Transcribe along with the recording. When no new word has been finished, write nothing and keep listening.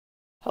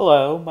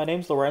Hello, my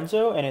name's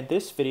Lorenzo, and in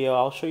this video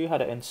I'll show you how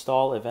to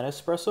install Event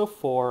Espresso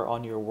 4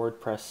 on your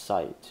WordPress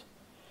site.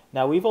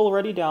 Now we've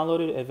already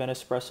downloaded Event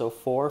Espresso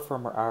 4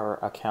 from our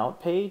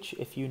account page.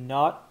 If you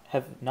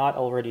have not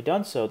already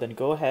done so, then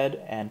go ahead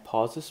and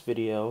pause this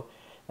video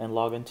and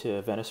log into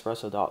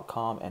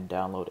eventespresso.com and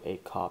download a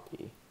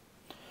copy.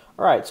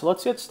 Alright, so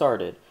let's get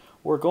started.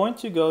 We're going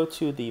to go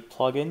to the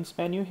plugins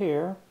menu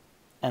here,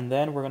 and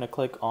then we're going to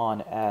click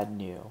on Add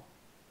New.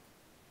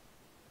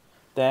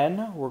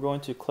 Then we're going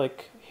to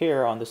click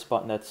here on this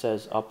button that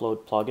says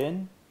Upload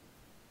Plugin,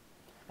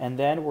 and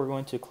then we're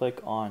going to click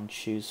on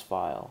Choose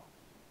File.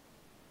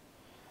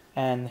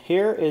 And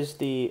here is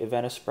the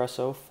Event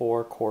Espresso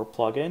 4 core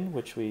plugin,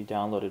 which we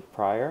downloaded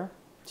prior.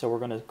 So we're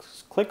going to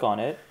click on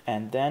it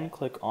and then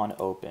click on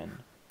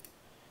Open.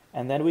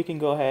 And then we can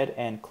go ahead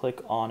and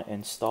click on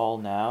Install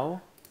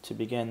Now to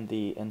begin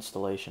the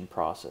installation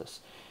process.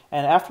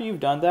 And after you've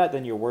done that,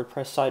 then your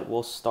WordPress site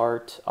will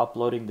start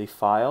uploading the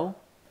file.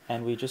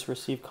 And we just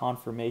received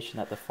confirmation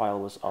that the file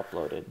was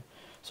uploaded.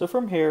 So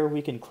from here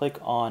we can click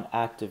on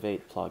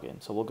Activate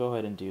Plugin. So we'll go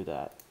ahead and do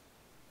that.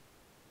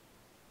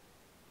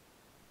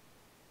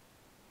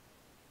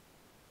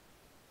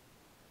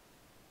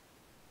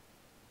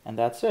 And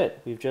that's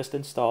it. We've just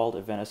installed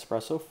Event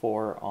Espresso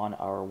 4 on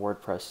our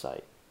WordPress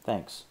site.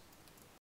 Thanks.